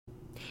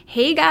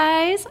Hey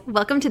guys,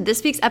 welcome to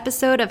this week's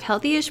episode of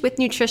Healthy-ish with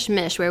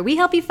Nutrishmish, where we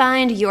help you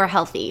find your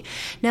healthy.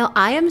 Now,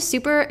 I am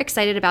super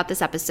excited about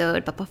this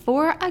episode, but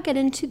before I get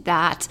into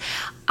that,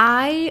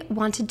 I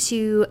wanted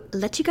to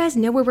let you guys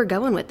know where we're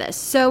going with this.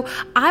 So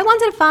I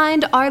wanted to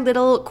find our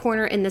little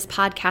corner in this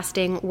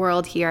podcasting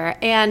world here,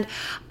 and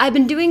I've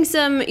been doing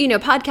some,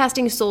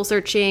 podcasting soul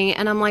searching,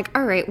 and I'm like,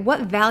 all right,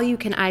 what value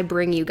can I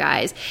bring you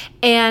guys?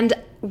 And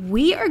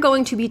we are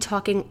going to be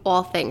talking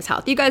all things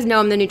health. You guys know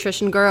I'm the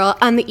nutrition girl,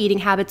 I'm the eating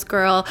habits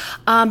girl,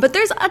 but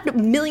there's a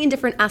million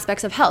different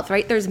aspects of health,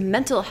 right? There's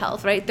mental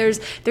health, right? There's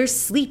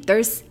sleep,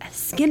 there's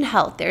skin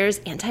health, there's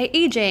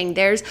anti-aging,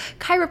 there's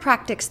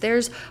chiropractics,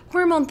 there's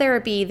hormone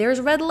therapy, there's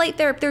red light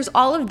therapy, there's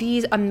all of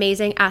these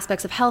amazing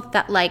aspects of health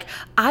that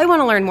I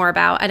want to learn more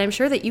about, and I'm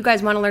sure that you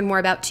guys want to learn more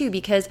about too,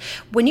 because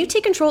when you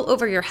take control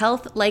over your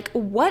health,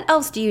 what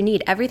else do you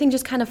need? Everything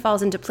just kind of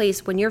falls into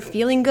place when you're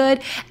feeling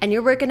good and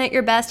you're working at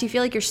your best. You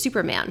feel like you're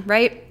Superman,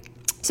 right?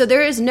 So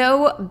there is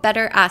no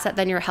better asset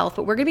than your health,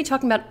 but we're going to be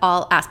talking about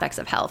all aspects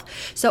of health.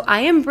 So I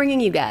am bringing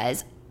you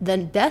guys the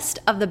best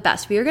of the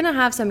best. We are going to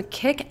have some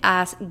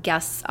kick-ass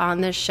guests on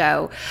this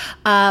show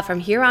from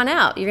here on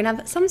out. You're going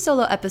to have some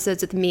solo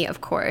episodes with me, of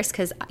course,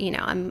 because,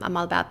 I'm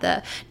all about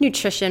the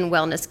nutrition,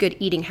 wellness, good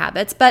eating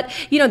habits. But,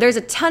 there's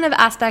a ton of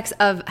aspects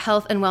of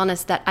health and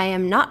wellness that I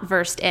am not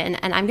versed in,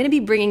 and I'm going to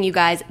be bringing you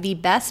guys the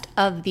best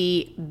of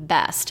the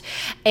best.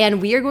 And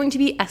we are going to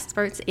be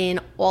experts in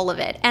all of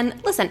it.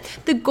 And listen,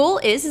 the goal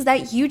is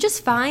that you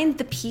just find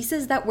the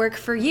pieces that work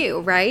for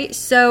you, right?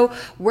 So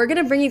we're going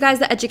to bring you guys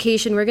the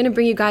education. We're going to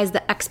bring you guys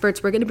the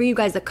experts. We're going to bring you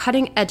guys the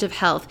cutting edge of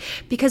health,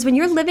 because when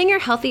you're living your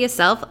healthiest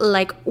self,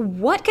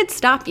 what could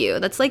stop you?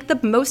 That's the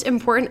most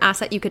important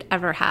asset you could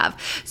ever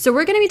have. So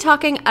we're going to be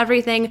talking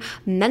everything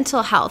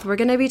mental health. We're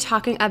going to be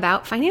talking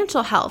about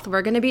financial health.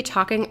 We're going to be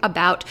talking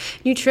about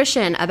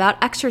nutrition,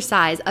 about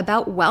exercise,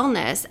 about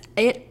wellness.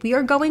 We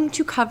are going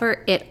to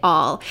cover it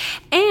all.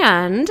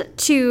 And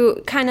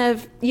to kind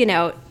of,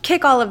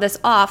 kick all of this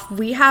off,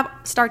 we have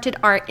started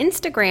our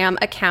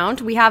Instagram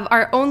account. We have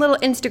our own little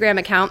Instagram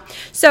account.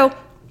 So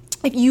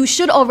if you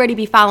should already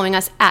be following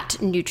us at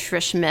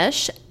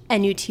Nutrishmish,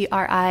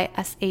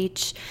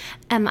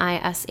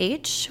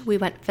 Nutrishmish. We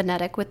went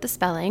phonetic with the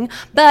spelling.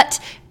 But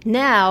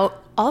now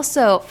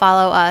also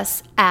follow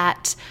us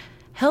at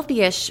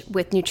Healthy-ish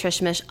with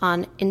Nutrishmish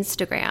on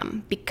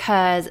Instagram,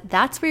 because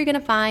that's where you're going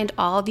to find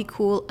all the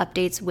cool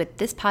updates with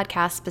this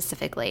podcast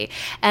specifically.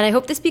 And I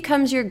hope this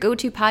becomes your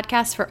go-to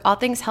podcast for all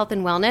things health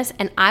and wellness.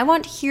 And I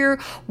want to hear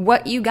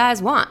what you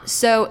guys want.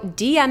 So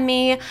DM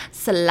me,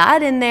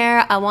 slide in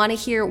there. I want to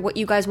hear what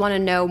you guys want to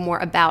know more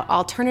about: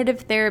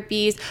 alternative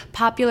therapies,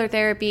 popular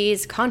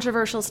therapies,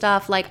 controversial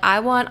stuff. I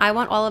want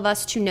all of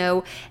us to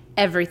know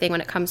everything when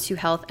it comes to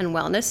health and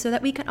wellness, so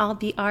that we can all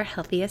be our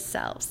healthiest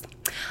selves.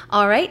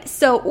 All right,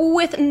 so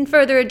with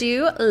further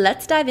ado,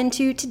 let's dive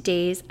into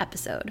today's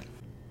episode.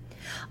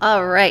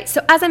 All right,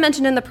 so as I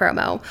mentioned in the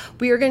promo,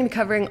 we are going to be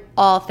covering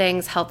all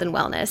things health and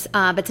wellness,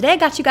 but today I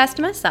got you guys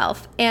to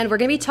myself, and we're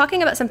going to be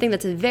talking about something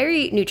that's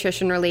very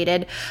nutrition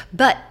related,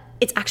 but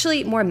it's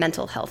actually more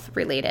mental health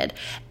related,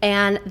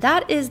 and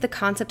that is the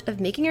concept of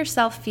making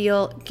yourself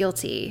feel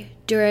guilty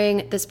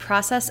during this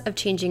process of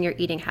changing your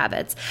eating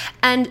habits.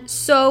 And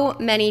so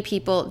many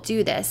people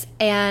do this.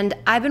 And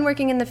I've been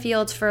working in the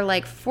field for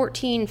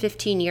 14,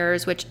 15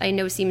 years, which I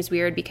know seems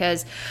weird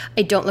because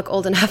I don't look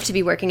old enough to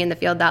be working in the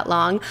field that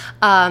long.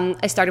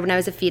 I started when I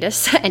was a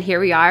fetus, and here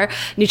we are.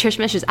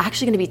 Nutrishmish is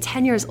actually going to be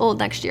 10 years old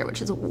next year,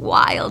 which is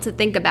wild to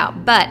think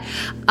about. But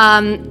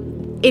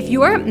if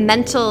your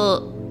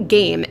mental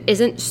game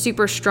isn't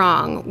super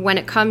strong when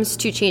it comes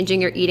to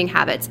changing your eating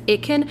habits,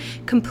 it can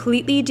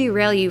completely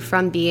derail you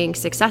from being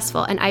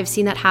successful. And I've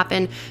seen that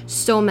happen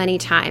so many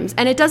times.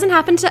 And it doesn't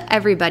happen to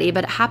everybody,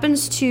 but it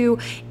happens to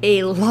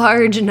a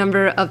large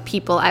number of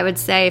people. I would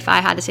say, if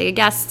I had to take a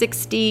guess,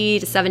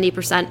 60 to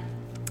 70%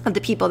 of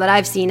the people that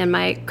I've seen in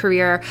my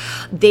career,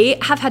 they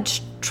have had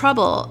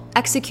trouble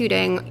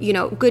executing,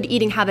 good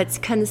eating habits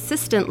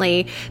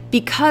consistently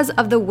because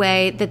of the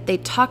way that they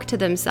talk to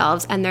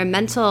themselves and their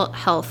mental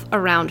health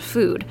around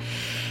food.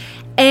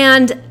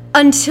 And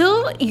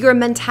until your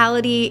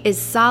mentality is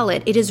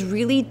solid, it is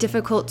really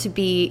difficult to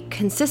be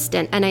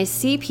consistent. And I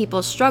see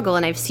people struggle,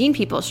 and I've seen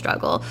people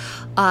struggle.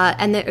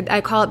 And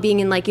I call it being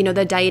in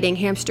the dieting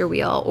hamster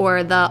wheel,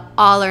 or the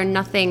all or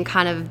nothing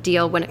kind of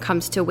deal when it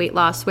comes to weight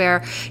loss,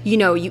 where,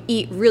 you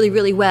eat really,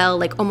 really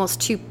well,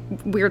 almost too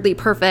weirdly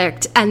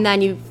perfect, and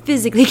then you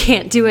physically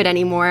can't do it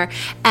anymore.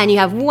 And you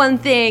have one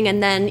thing,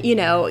 and then,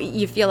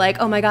 you feel like,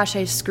 oh my gosh,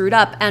 I screwed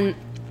up. And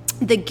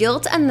the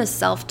guilt and the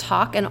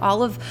self-talk and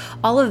all of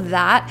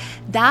that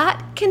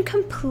can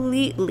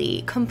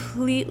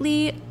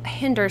completely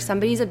hinder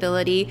somebody's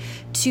ability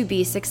to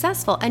be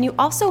successful. And you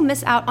also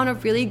miss out on a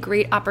really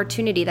great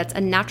opportunity that's a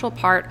natural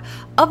part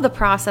of the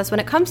process when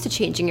it comes to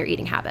changing your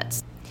eating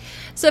habits.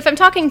 So if I'm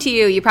talking to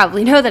you, you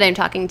probably know that I'm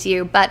talking to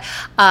you. But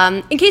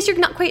in case you're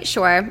not quite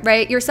sure,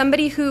 right, you're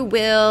somebody who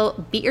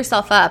will beat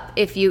yourself up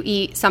if you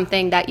eat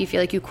something that you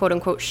feel like you quote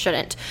unquote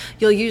shouldn't.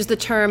 You'll use the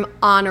term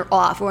on or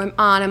off, or I'm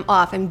on, I'm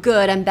off, I'm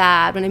good, I'm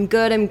bad. When I'm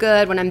good, I'm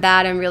good. When I'm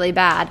bad, I'm really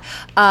bad.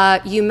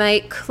 You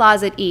might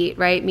closet eat,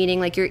 right, meaning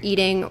like you're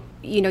eating,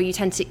 you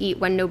tend to eat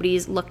when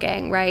nobody's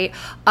looking, right?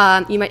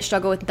 You might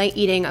struggle with night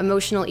eating,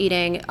 emotional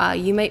eating.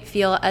 You might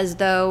feel as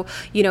though,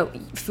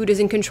 food is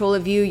in control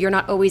of you. You're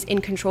not always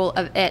in control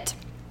of it.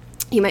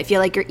 You might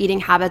feel like your eating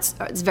habits,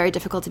 it's very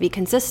difficult to be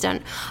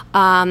consistent.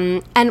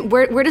 And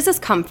where does this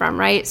come from,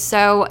 right?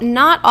 So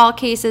not all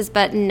cases,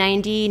 but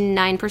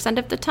 99%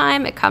 of the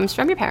time, it comes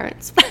from your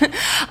parents.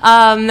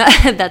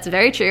 That's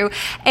very true.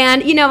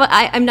 And,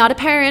 I'm not a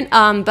parent,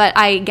 but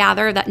I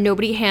gather that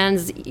nobody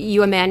hands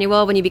you a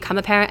manual when you become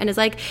a parent and is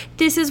like,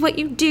 this is what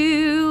you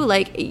do.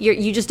 Like,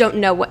 you just don't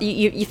know what,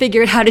 you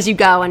figure it out as you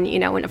go. And,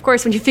 and of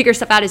course, when you figure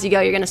stuff out as you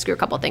go, you're going to screw a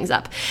couple things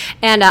up.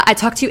 And I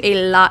talk to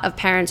a lot of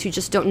parents who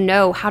just don't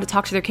know how to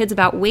talk to their kids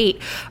about weight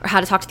or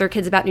how to talk to their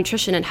kids about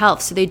nutrition and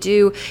health. So they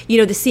do,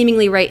 the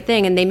seemingly right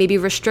thing, and they maybe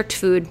restrict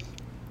food,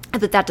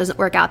 but that doesn't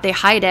work out. They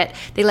hide it.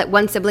 They let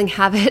one sibling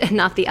have it and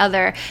not the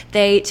other.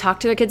 They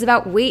talk to their kids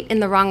about weight in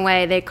the wrong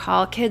way. They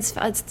call kids,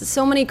 it's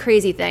so many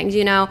crazy things,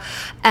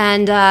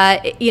 And,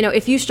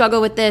 if you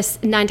struggle with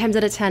this, 9 times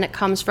out of 10, it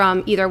comes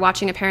from either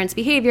watching a parent's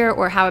behavior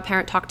or how a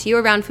parent talked to you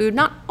around food.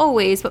 Not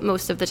always, but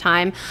most of the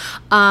time.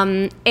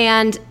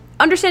 And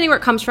understanding where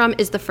it comes from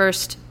is the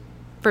first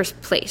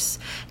place.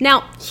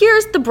 Now,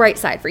 here's the bright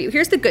side for you.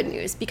 Here's the good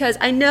news, because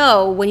I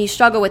know when you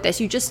struggle with this,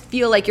 you just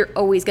feel like you're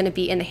always going to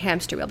be in the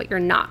hamster wheel, but you're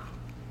not.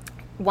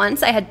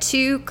 Once I had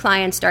 2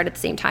 clients start at the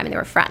same time, and they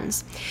were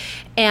friends.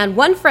 And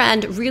one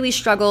friend really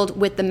struggled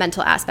with the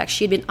mental aspect.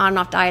 She had been on and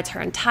off diets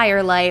her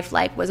entire life,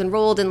 was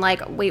enrolled in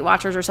Weight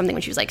Watchers or something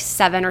when she was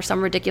 7 or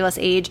some ridiculous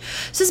age.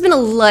 So it's been a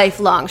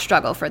lifelong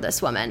struggle for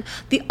this woman.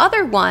 The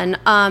other one,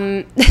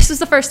 this was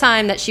the first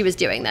time that she was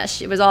doing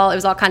this. It was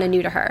all kind of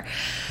new to her.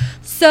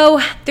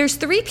 So there's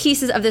 3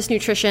 pieces of this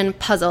nutrition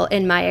puzzle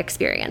in my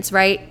experience,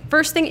 right?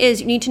 First thing is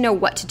you need to know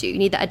what to do. You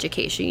need the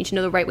education. You need to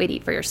know the right way to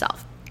eat for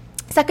yourself.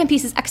 Second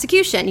piece is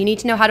execution. You need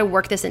to know how to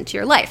work this into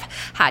your life.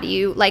 How do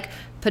you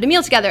put a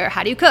meal together?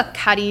 How do you cook?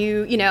 How do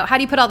you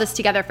put all this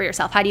together for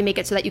yourself? How do you make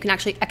it so that you can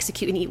actually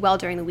execute and eat well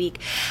during the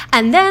week?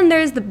 And then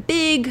there's the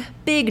big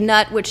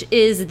nut, which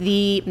is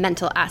the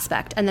mental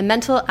aspect. And the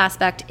mental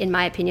aspect, in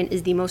my opinion,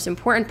 is the most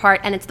important part,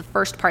 and it's the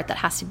first part that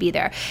has to be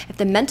there. If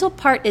the mental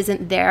part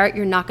isn't there,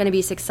 you're not going to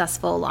be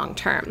successful long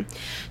term.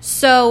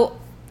 So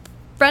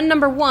friend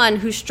number 1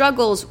 who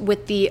struggles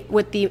with the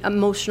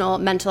emotional,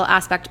 mental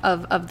aspect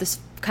of this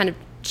kind of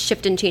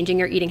shift in changing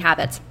your eating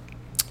habits,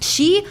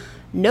 she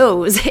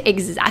knows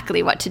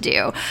exactly what to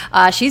do.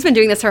 She's been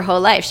doing this her whole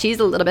life. She's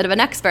a little bit of an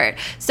expert.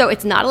 So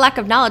it's not a lack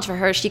of knowledge for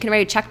her. She can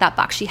already check that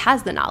box. She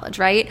has the knowledge,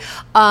 right?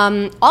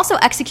 Also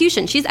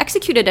execution. She's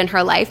executed in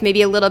her life,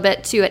 maybe a little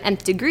bit to an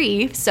nth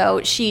degree.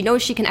 So she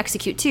knows she can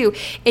execute too.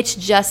 It's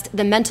just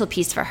the mental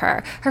piece for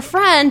her. Her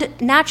friend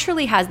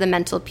naturally has the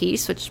mental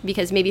piece,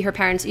 because maybe her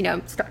parents,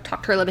 talked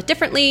to her a little bit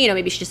differently.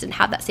 Maybe she just didn't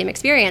have that same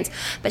experience,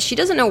 but she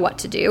doesn't know what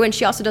to do. And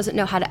she also doesn't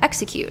know how to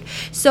execute.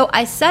 So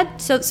I said,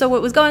 so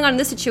what was going on in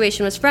this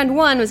situation was friend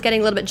 1 was getting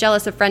a little bit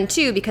jealous of friend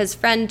 2 because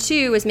friend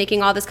 2 was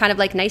making all this kind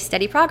of nice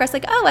steady progress,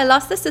 oh, I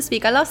lost this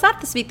week, I lost that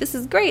this week, this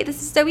is great,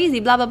 this is so easy,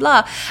 blah blah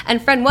blah. And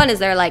friend 1 is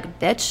there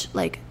bitch,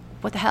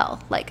 what the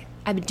hell,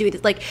 I've been doing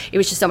this, it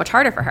was just so much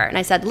harder for her. And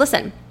I said,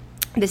 listen,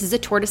 this is a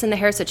tortoise in the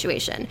hare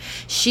situation.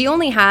 She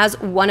only has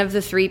one of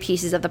the 3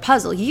 pieces of the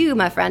puzzle. You,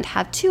 my friend,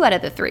 have 2 out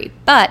of the 3,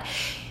 but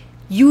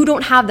you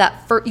don't have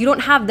you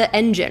don't have the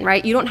engine,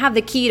 right? You don't have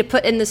the key to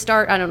put in the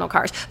start. I don't know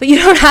cars, but you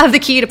don't have the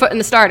key to put in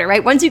the starter,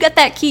 right? Once you get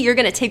that key, you're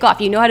going to take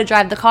off. You know how to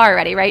drive the car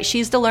already, right?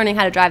 She's still learning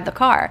how to drive the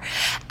car.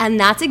 And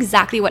that's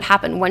exactly what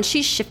happened. Once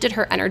she shifted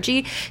her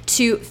energy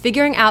to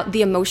figuring out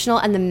the emotional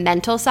and the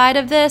mental side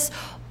of this,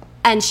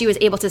 and she was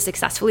able to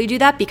successfully do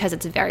that because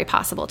it's very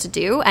possible to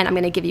do. And I'm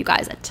going to give you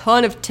guys a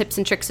ton of tips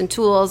and tricks and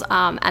tools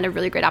and a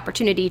really great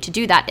opportunity to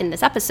do that in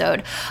this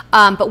episode.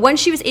 But when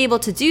she was able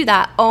to do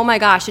that, oh my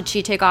gosh, did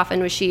she take off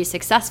and was she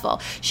successful?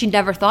 She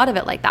never thought of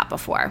it like that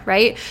before,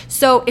 right?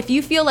 So if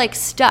you feel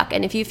stuck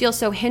and if you feel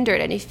so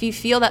hindered and if you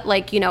feel that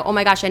oh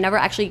my gosh, I never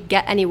actually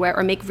get anywhere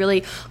or make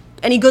really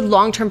any good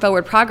long-term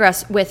forward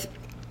progress with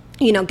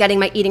getting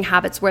my eating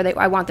habits where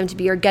I want them to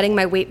be or getting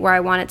my weight where I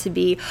want it to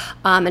be.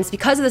 And it's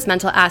because of this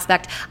mental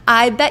aspect.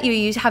 I bet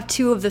you have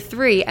 2 of the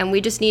 3 and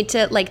we just need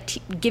to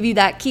give you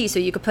that key so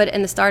you could put it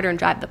in the starter and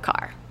drive the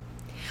car.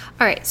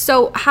 All right,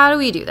 so how do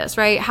we do this,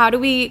 right? How do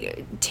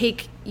we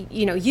take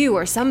you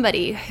or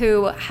somebody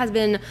who has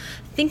been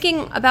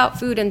thinking about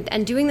food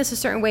and doing this a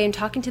certain way and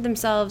talking to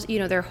themselves,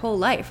 their whole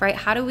life, right?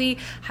 How do we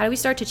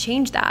start to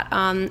change that?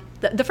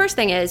 The first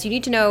thing is you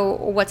need to know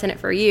what's in it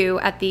for you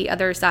at the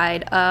other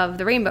side of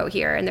the rainbow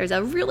here. And there's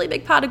a really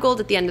big pot of gold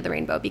at the end of the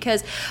rainbow,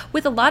 because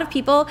with a lot of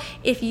people,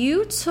 if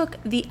you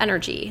took the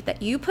energy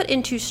that you put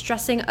into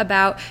stressing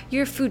about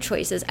your food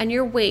choices and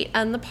your weight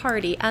and the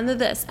party and the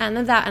this and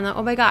the that and the,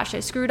 oh my gosh, I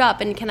screwed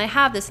up and can I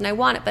have this and I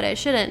want it but I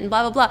shouldn't and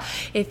blah, blah, blah.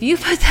 If you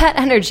put that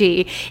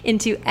energy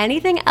into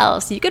anything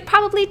else, you could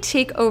probably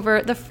take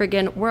over the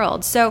friggin'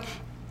 world. So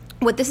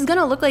what this is going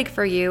to look like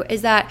for you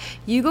is that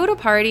you go to a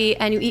party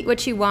and you eat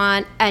what you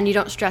want and you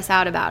don't stress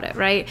out about it,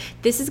 right?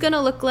 This is going to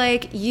look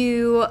like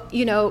you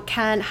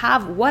can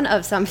have one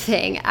of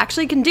something,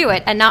 actually can do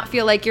it and not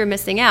feel like you're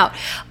missing out.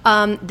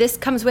 This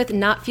comes with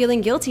not feeling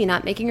guilty,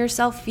 not making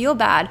yourself feel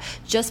bad,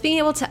 just being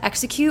able to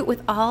execute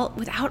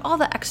without all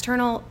the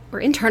external or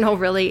internal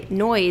really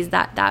noise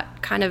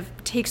that kind of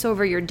takes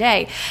over your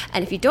day.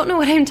 And if you don't know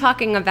what I'm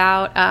talking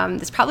about,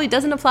 this probably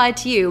doesn't apply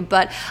to you,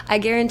 but I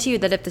guarantee you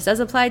that if this does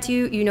apply to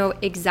you, you know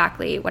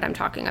exactly what I'm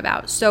talking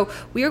about. So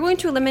we are going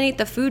to eliminate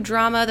the food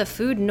drama, the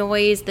food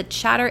noise, the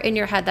chatter in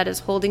your head that is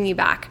holding you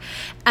back.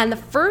 And the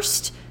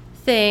first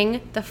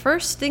thing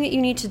that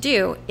you need to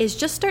do is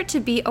just start to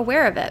be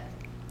aware of it.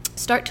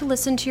 Start to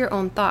listen to your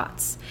own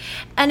thoughts.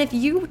 And if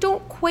you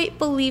don't quite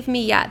believe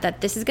me yet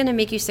that this is going to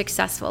make you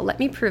successful, let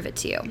me prove it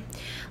to you.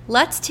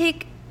 Let's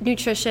take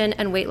nutrition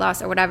and weight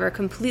loss or whatever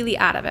completely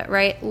out of it,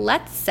 right?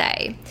 Let's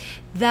say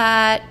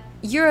that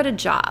you're at a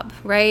job,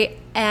 right?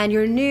 And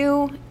you're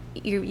new,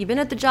 you've been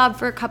at the job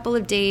for a couple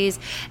of days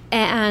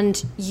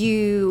and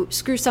you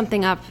screw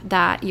something up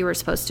that you were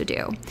supposed to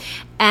do.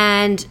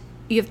 And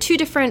you have two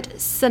different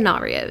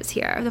scenarios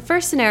here. The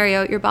first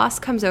scenario, your boss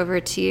comes over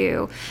to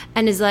you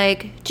and is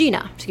like,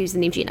 Gina, just use the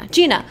name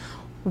Gina,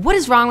 what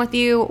is wrong with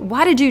you?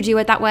 Why did you do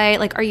it that way?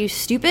 Like, are you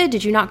stupid?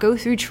 Did you not go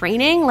through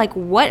training? Like,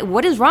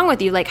 what is wrong with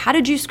you? Like, how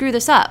did you screw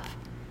this up?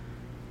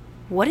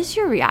 What is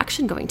your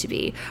reaction going to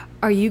be?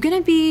 Are you going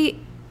to be,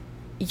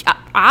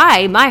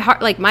 my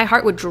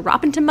heart would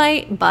drop into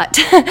my butt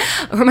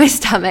or my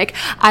stomach.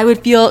 I would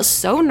feel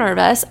so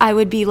nervous. I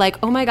would be like,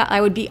 oh my God,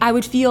 I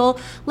would feel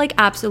like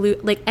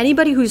absolute, like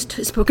anybody who's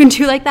spoken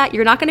to like that,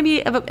 you're not going to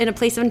be in a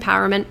place of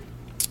empowerment.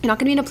 You're not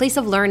going to be in a place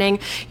of learning.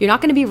 You're not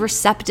going to be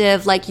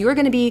receptive. Like, you're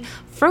going to be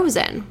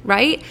frozen,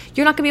 right?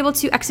 You're not going to be able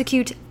to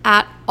execute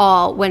at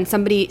all when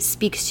somebody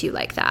speaks to you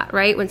like that,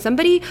 right? When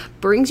somebody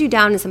brings you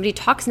down and somebody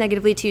talks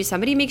negatively to you,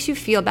 somebody makes you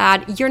feel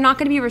bad, you're not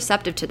going to be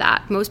receptive to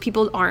that. Most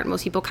people aren't.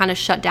 Most people kind of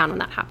shut down when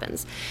that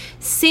happens.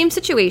 Same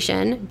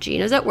situation.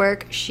 Gina's at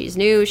work. She's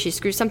new. She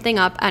screws something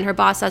up and her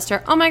boss says to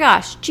her, oh my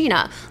gosh,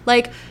 Gina,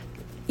 like,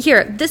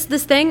 here, this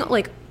thing,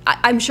 like,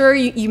 I'm sure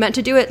you meant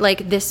to do it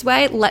like this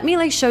way. Let me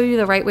like show you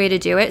the right way to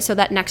do it so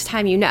that next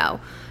time you know.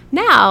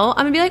 Now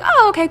I'm gonna be like,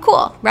 oh, okay,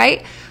 cool,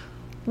 right?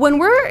 When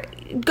we're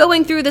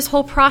going through this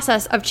whole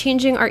process of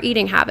changing our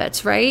eating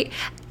habits, right?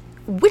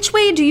 Which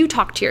way do you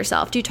talk to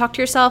yourself? Do you talk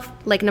to yourself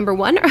like number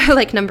one or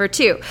like number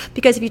two?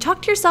 Because if you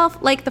talk to yourself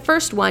like the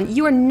first one,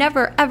 you are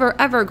never, ever,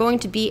 ever going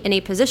to be in a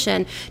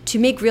position to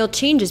make real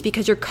changes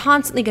because you're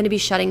constantly going to be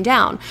shutting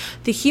down.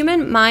 The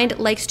human mind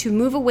likes to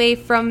move away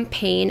from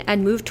pain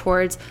and move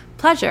towards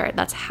pleasure.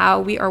 That's how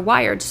we are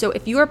wired. So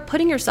if you are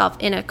putting yourself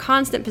in a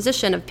constant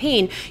position of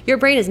pain, your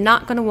brain is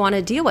not going to want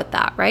to deal with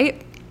that, right?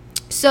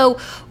 So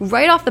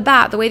right off the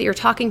bat, the way that you're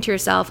talking to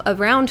yourself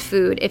around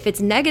food, if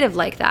it's negative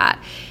like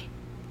that,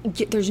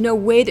 there's no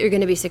way that you're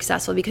going to be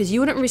successful because you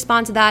wouldn't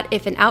respond to that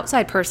if an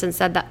outside person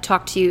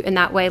talked to you in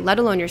that way, let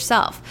alone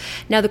yourself.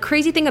 Now, the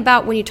crazy thing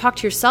about when you talk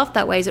to yourself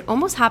that way is it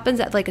almost happens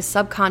at like a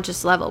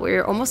subconscious level where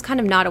you're almost kind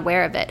of not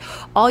aware of it.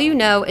 All you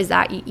know is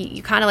that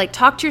you kind of like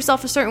talk to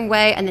yourself a certain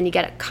way and then you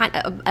get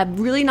a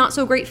really not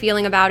so great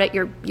feeling about it.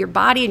 Your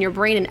body and your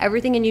brain and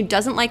everything in you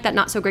doesn't like that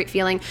not so great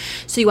feeling,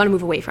 so you want to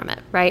move away from it,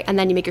 right? And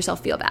then you make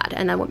yourself feel bad.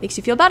 And then what makes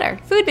you feel better?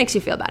 Food makes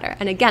you feel better.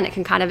 And again, it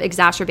can kind of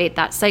exacerbate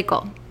that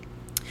cycle.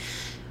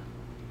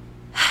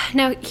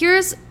 Now,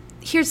 here's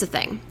the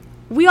thing.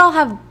 We all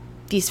have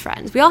these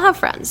friends. We all have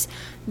friends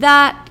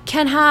that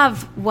can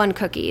have one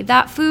cookie.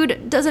 That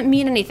food doesn't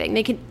mean anything.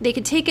 They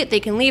can take it,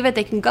 they can leave it,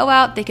 they can go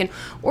out, they can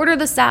order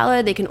the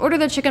salad, they can order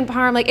the chicken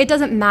parm. Like, it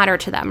doesn't matter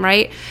to them,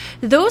 right?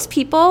 Those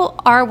people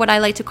are what I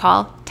like to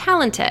call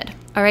talented.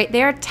 All right,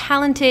 they are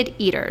talented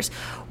eaters.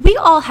 We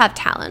all have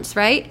talents,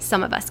 right?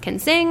 Some of us can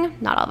sing,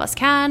 not all of us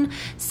can.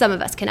 Some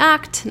of us can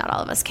act, not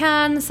all of us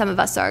can. Some of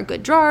us are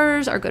good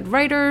drawers, are good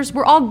writers.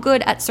 We're all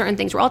good at certain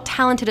things. We're all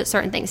talented at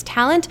certain things.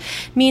 Talent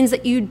means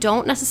that you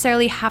don't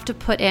necessarily have to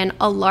put in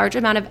a large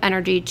amount of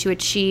energy to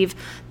achieve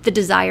the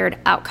desired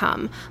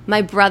outcome.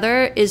 My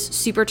brother is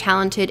super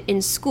talented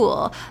in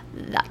school.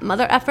 That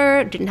mother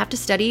effer didn't have to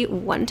study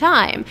one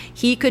time.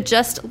 He could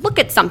just look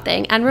at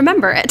something and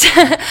remember it.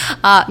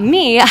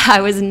 Me, I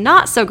was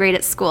not so great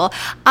at school.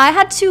 I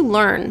had to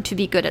learn to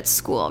be good at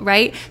school,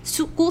 right?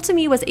 School to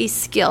me was a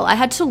skill. I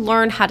had to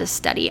learn how to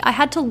study. I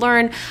had to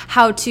learn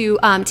how to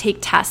take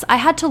tests. I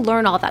had to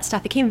learn all that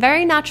stuff. It came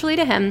very naturally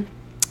to him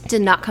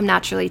did not come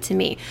naturally to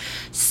me.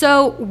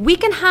 So we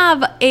can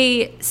have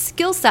a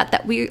skill set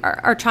that we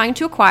are trying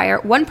to acquire.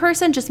 One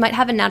person just might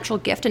have a natural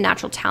gift, a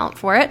natural talent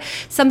for it.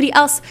 Somebody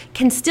else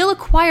can still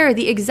acquire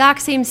the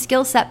exact same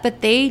skill set,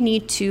 but they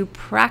need to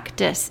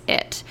practice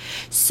it.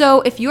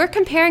 So if you're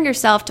comparing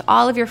yourself to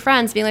all of your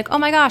friends, being like, oh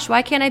my gosh,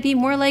 why can't I be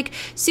more like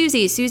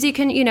Susie? Susie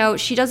can,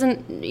 she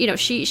doesn't,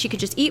 she could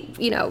just eat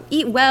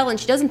well, and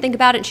she doesn't think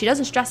about it, and she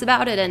doesn't stress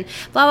about it, and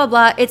blah, blah,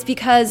 blah. It's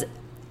because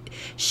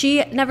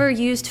she never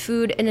used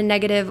food in a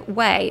negative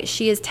way.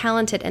 She is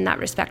talented in that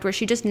respect, where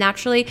she just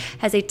naturally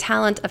has a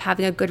talent of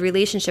having a good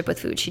relationship with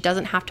food. She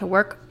doesn't have to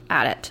work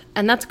at it.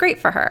 And that's great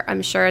for her.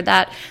 I'm sure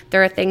that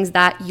there are things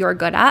that you're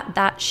good at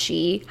that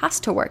she has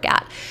to work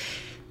at.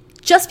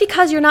 Just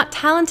because you're not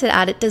talented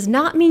at it does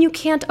not mean you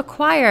can't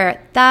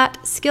acquire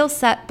that skill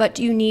set, but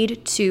you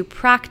need to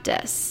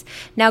practice.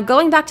 Now,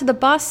 going back to the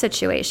boss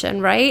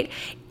situation, right?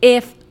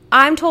 If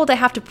I'm told I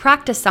have to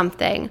practice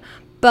something,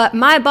 but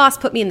my boss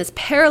put me in this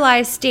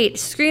paralyzed state,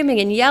 screaming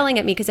and yelling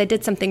at me because I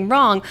did something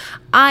wrong,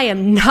 I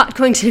am not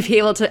going to be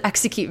able to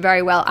execute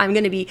very well. I'm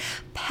going to be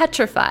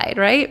petrified,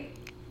 right?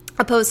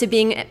 Opposed to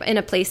being in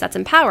a place that's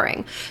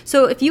empowering.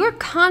 So if you are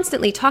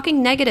constantly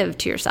talking negative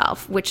to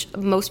yourself, which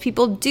most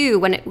people do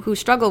who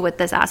struggle with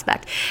this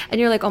aspect, and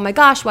you're like, oh my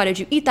gosh, why did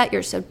you eat that?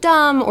 You're so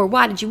dumb. Or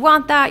why did you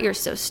want that? You're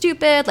so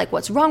stupid. Like,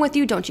 what's wrong with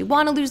you? Don't you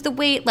want to lose the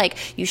weight?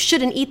 Like, you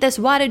shouldn't eat this.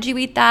 Why did you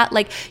eat that?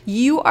 Like,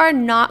 you are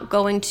not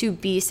going to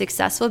be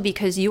successful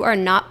because you are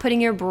not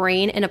putting your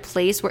brain in a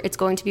place where it's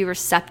going to be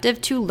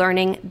receptive to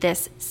learning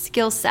this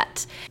skill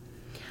set.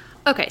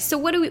 Okay, so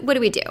what do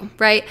we do,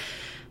 right?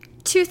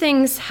 Two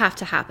things have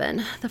to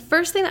happen. The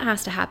first thing that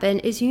has to happen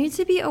is you need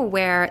to be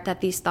aware that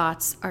these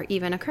thoughts are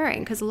even occurring,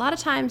 because a lot of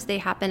times they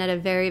happen at a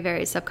very,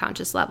 very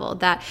subconscious level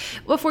that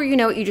before you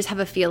know it, you just have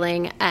a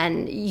feeling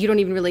and you don't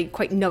even really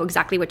quite know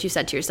exactly what you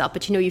said to yourself,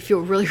 but you feel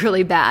really,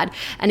 really bad.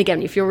 And again,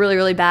 when you feel really,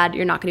 really bad,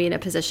 you're not going to be in a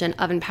position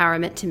of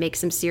empowerment to make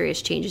some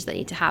serious changes that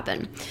need to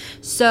happen.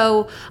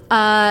 So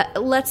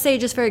let's say,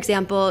 just for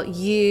example,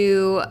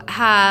 you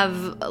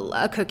have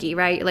a cookie,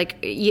 right? Like,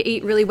 you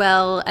ate really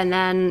well, and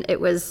then it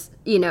was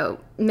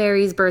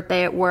Mary's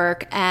birthday at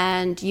work,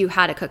 and you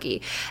had a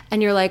cookie,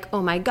 and you're like,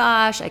 oh my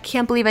gosh, I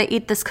can't believe I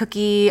ate this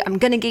cookie. I'm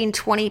going to gain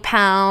 20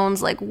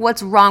 pounds. Like,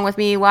 what's wrong with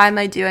me? Why am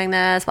I doing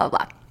this? Blah,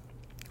 blah.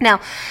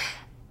 Now,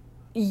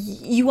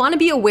 you want to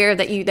be aware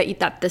that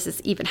this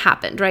has even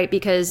happened, right?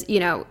 Because,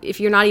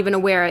 if you're not even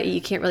aware, you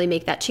can't really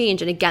make that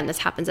change. And again, this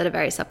happens at a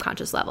very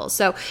subconscious level.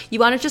 So you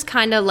want to just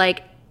kind of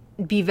like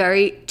be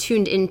very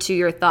tuned into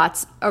your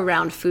thoughts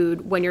around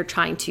food when you're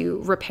trying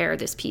to repair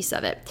this piece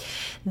of it.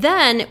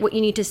 Then what you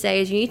need to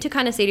say is you need to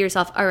kind of say to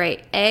yourself, all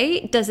right,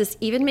 A, does this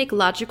even make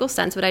logical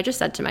sense, what I just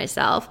said to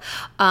myself?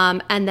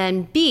 And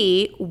then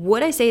B,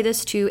 would I say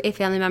this to a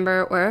family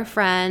member or a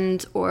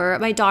friend or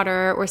my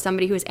daughter or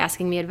somebody who is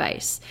asking me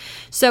advice?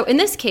 So in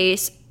this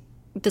case,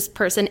 this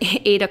person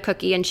ate a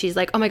cookie and she's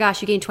like, oh my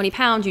gosh, you gained 20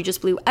 pounds. You just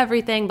blew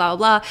everything, blah,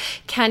 blah, blah.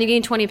 Can you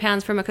gain 20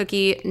 pounds from a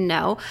cookie?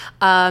 No.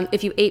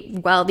 If you ate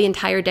well the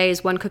entire day,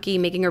 is one cookie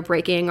making or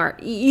breaking or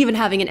even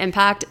having an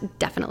impact?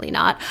 Definitely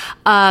not.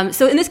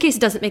 So in this case, it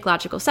doesn't make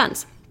logical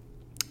sense.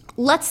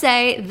 Let's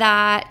say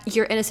that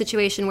you're in a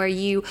situation where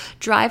you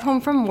drive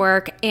home from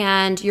work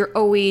and you're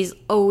always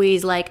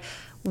like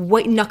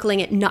white knuckling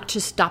it not to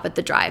stop at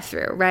the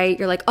drive-thru, right?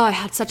 You're like, oh, I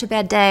had such a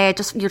bad day.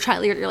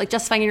 You're like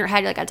justifying in your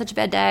head. You're like, I had such a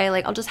bad day.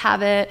 Like, I'll just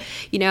have it,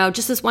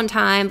 just this one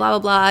time, blah,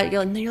 blah, blah.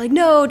 And then you're like,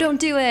 no, don't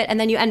do it. And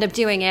then you end up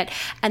doing it.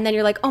 And then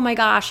you're like, oh my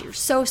gosh, you're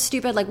so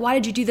stupid. Like, why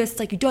did you do this?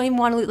 Like, you don't even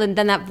want to lose. And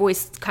then that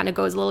voice kind of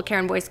goes, a little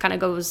Karen voice kind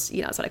of goes,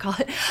 that's what I call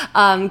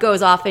it,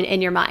 goes off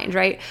in your mind,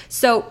 right?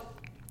 So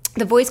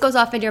the voice goes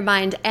off in your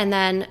mind, and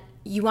then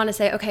you want to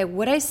say, okay,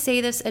 would I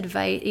say this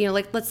advice?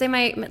 Like, let's say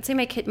my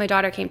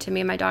daughter came to me,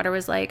 and my daughter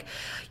was like,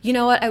 you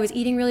know what? I was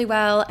eating really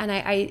well, and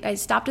I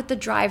stopped at the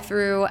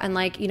drive-thru, and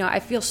I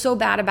feel so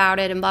bad about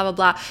it, and blah, blah,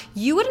 blah.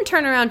 You wouldn't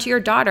turn around to your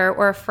daughter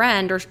or a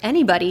friend or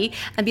anybody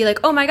and be like,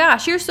 oh my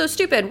gosh, you're so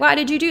stupid. Why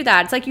did you do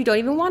that? It's like you don't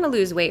even want to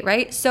lose weight,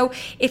 right? So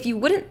if you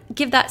wouldn't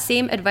give that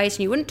same advice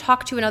and you wouldn't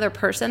talk to another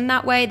person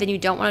that way, then you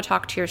don't want to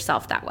talk to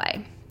yourself that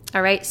way.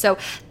 All right, so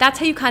that's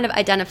how you kind of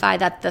identify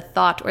that the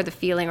thought or the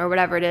feeling or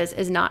whatever it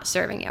is not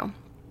serving you.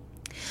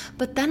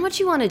 But then what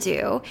you want to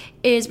do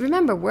is,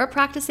 remember, we're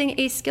practicing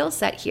a skill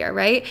set here,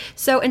 right?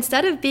 So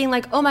instead of being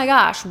like, oh my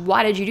gosh,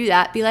 why did you do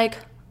that? Be like,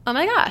 oh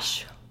my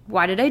gosh,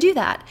 why did I do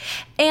that?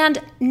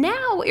 And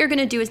now what you're going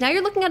to do is, now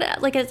you're looking at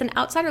it like as an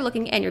outsider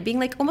looking in. You're being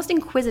like almost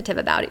inquisitive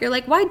about it. You're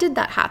like, why did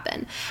that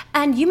happen?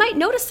 And you might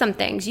notice some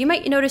things. You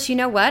might notice, you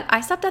know what? I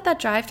stopped at that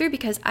drive-thru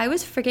because I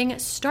was freaking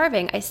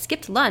starving. I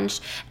skipped lunch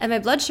and my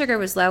blood sugar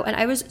was low and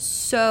I was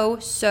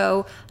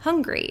so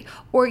hungry.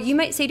 Or you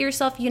might say to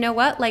yourself, you know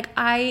what? Like,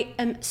 I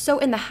am so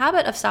in the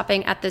habit of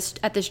stopping at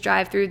this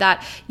drive-thru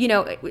that,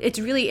 it's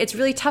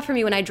really tough for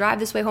me when I drive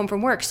this way home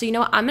from work. So,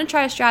 I'm going to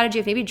try a strategy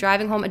of maybe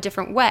driving home a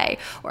different way.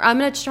 Or I'm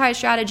going to try a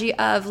strategy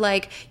of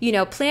like,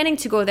 planning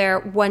to go there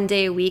one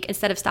day a week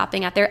instead of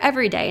stopping at there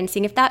every day and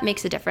seeing if that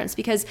makes a difference.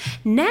 Because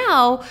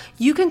now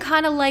you can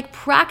kind of like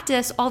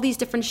practice all these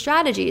different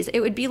strategies. It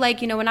would be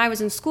like, when I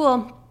was in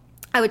school,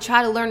 I would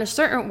try to learn a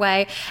certain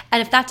way.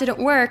 And if that didn't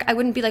work, I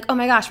wouldn't be like, oh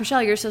my gosh,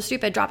 Michelle, you're so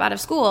stupid, drop out of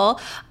school.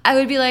 I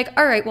would be like,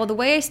 all right, well, the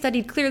way I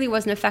studied clearly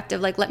wasn't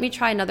effective. Like, let me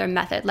try another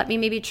method. Let me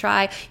maybe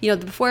try,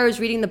 before I was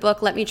reading the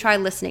book, let me try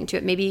listening to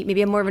it.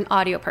 Maybe I'm more of an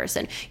audio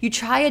person. You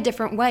try a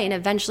different way and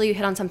eventually you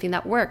hit on something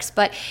that works.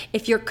 But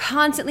if you're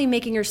constantly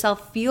making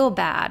yourself feel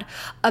bad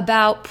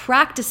about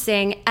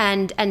practicing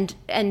and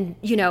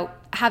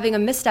having a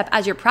misstep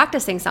as you're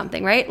practicing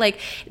something, right? Like,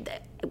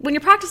 when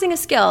you're practicing a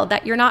skill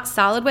that you're not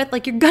solid with,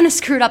 like, you're going to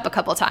screw it up a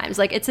couple times.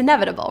 Like, it's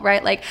inevitable,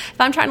 right? Like, if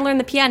I'm trying to learn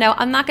the piano,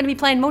 I'm not going to be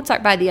playing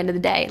Mozart by the end of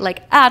the day,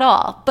 like, at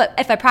all. But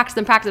if I practice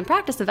and practice and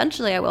practice,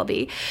 eventually I will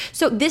be.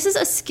 So this is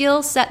a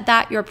skill set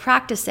that you're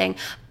practicing.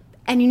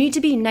 And you need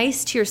to be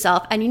nice to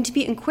yourself and you need to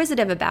be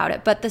inquisitive about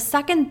it. But the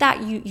second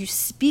that you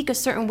speak a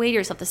certain way to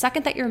yourself, the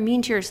second that you're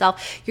mean to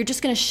yourself, you're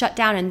just going to shut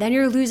down. And then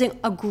you're losing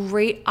a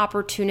great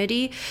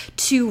opportunity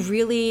to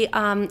really,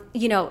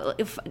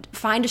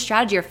 find a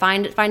strategy or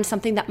find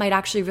something that might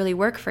actually really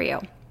work for you.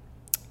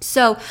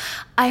 So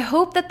I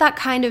hope that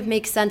kind of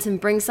makes sense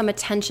and brings some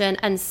attention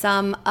and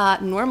some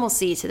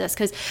normalcy to this.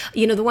 Because,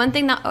 the one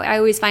thing that I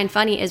always find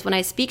funny is when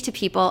I speak to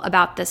people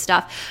about this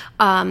stuff,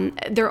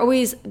 they're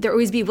always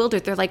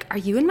bewildered. They're like, are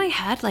you in my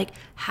head? Like,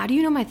 how do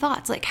you know my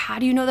thoughts? Like, how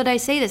do you know that I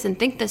say this and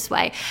think this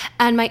way?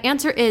 And my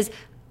answer is,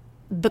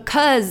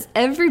 because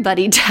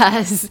everybody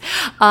does.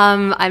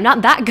 I'm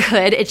not that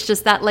good. It's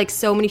just that like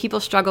so many people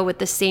struggle with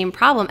the same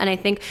problem. And I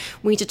think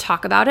we need to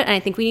talk about it. And I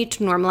think we need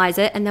to normalize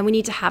it. And then we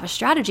need to have a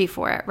strategy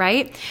for it,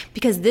 right?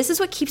 Because this is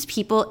what keeps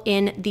people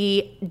in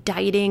the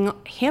dieting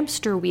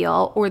hamster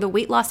wheel or the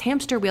weight loss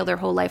hamster wheel their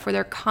whole life, where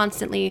they're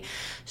constantly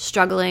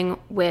struggling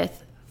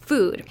with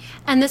food.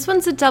 And this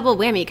one's a double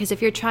whammy, because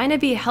if you're trying to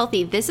be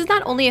healthy, this is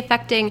not only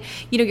affecting,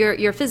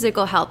 your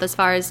physical health as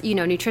far as,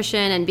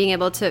 nutrition and being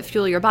able to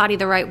fuel your body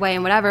the right way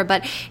and whatever,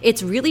 but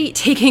it's really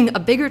taking a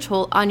bigger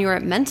toll on your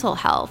mental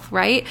health,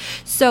 right?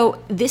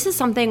 So this is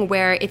something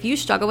where if you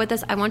struggle with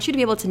this, I want you to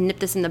be able to nip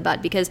this in the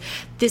bud, because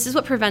this is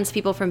what prevents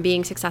people from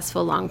being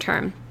successful long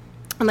term.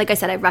 And like I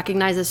said, I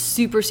recognized this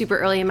super, super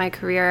early in my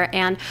career,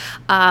 and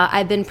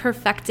I've been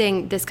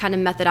perfecting this kind of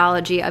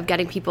methodology of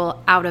getting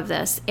people out of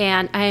this.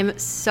 And I am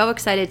so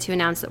excited to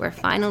announce that we're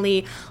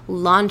finally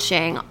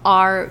launching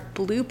our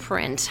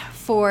blueprint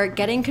for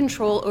getting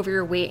control over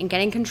your weight and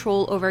getting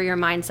control over your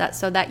mindset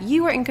so that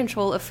you are in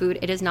control of food.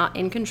 It is not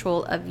in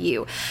control of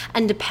you.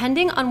 And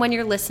depending on when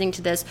you're listening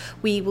to this,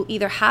 we will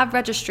either have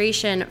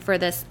registration for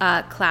this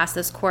class,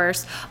 this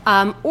course,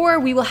 or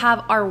we will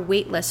have our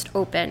wait list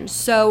open.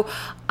 So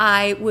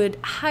I would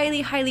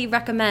highly, highly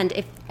recommend,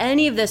 if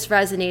any of this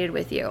resonated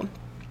with you,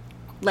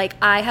 like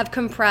I have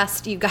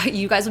compressed, you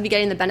guys will be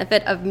getting the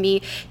benefit of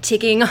me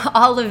taking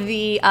all of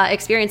the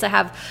experience I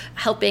have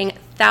helping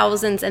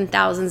thousands and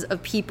thousands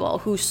of people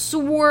who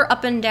swore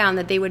up and down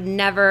that they would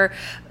never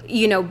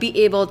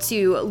be able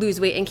to lose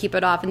weight and keep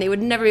it off, and they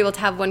would never be able to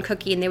have one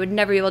cookie, and they would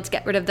never be able to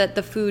get rid of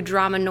the food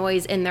drama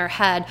noise in their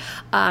head.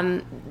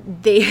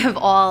 They have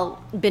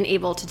all been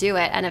able to do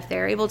it, and if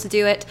they're able to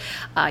do it,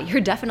 you're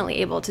definitely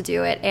able to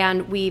do it.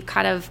 And we've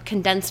kind of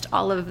condensed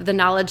all of the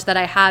knowledge that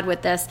I had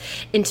with this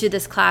into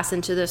this class,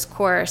 into this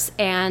course,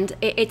 and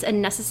it's a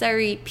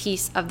necessary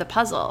piece of the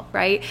puzzle,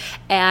 right?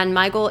 And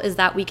my goal is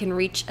that we can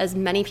reach as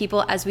many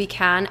people as we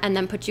can, and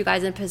then put you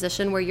guys in a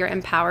position where you're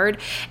empowered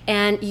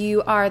and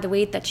you are the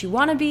weight that you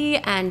want to be,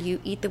 and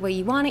you eat the way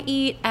you want to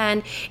eat,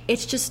 and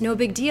it's just no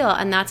big deal.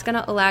 And that's going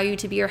to allow you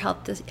to be your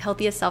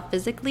healthiest self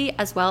physically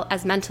as well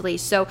as mentally.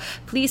 So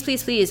please,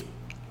 please, please,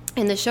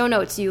 in the show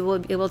notes, you will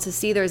be able to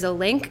see there's a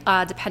link.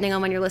 Depending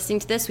on when you're listening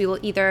to this, we will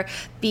either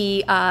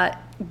be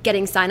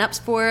getting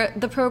signups for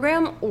the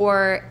program,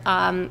 or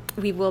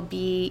there will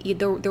be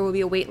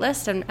a wait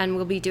list, and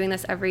we'll be doing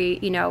this every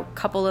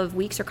couple of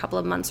weeks or couple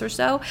of months or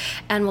so,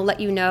 and we'll let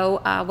you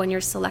know when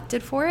you're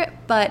selected for it.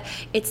 But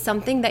it's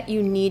something that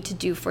you need to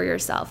do for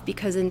yourself,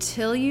 because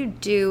until you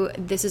do,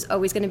 this is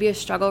always going to be a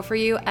struggle for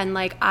you, and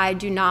I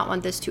do not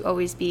want this to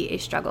always be a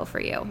struggle for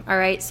you. All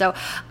right, so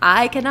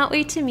I cannot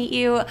wait to meet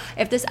you.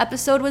 If this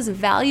episode was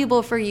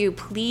valuable for you,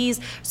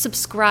 please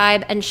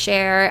subscribe and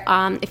share.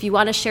 If you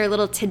want to share a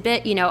little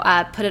tidbit,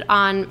 put it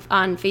on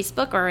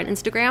Facebook or on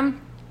Instagram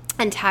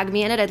and tag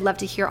me in it. I'd love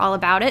to hear all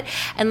about it.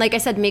 And like I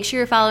said, make sure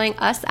you're following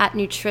us at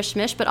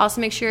Nutrishmish, but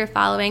also make sure you're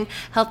following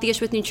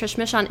Healthyish with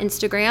Nutrishmish on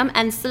Instagram,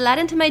 and slide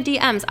into my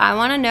DMs. I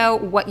want to know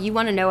what you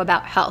want to know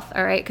about health,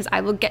 all right? Because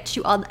I will get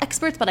you all the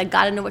experts, but I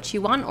got to know what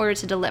you want in order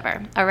to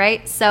deliver, all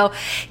right? So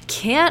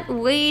can't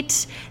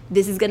wait.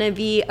 This is going to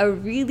be a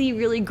really,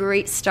 really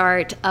great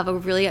start of a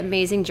really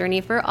amazing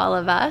journey for all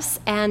of us,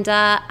 and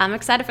I'm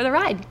excited for the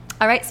ride.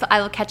 All right, so I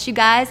will catch you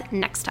guys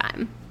next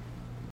time.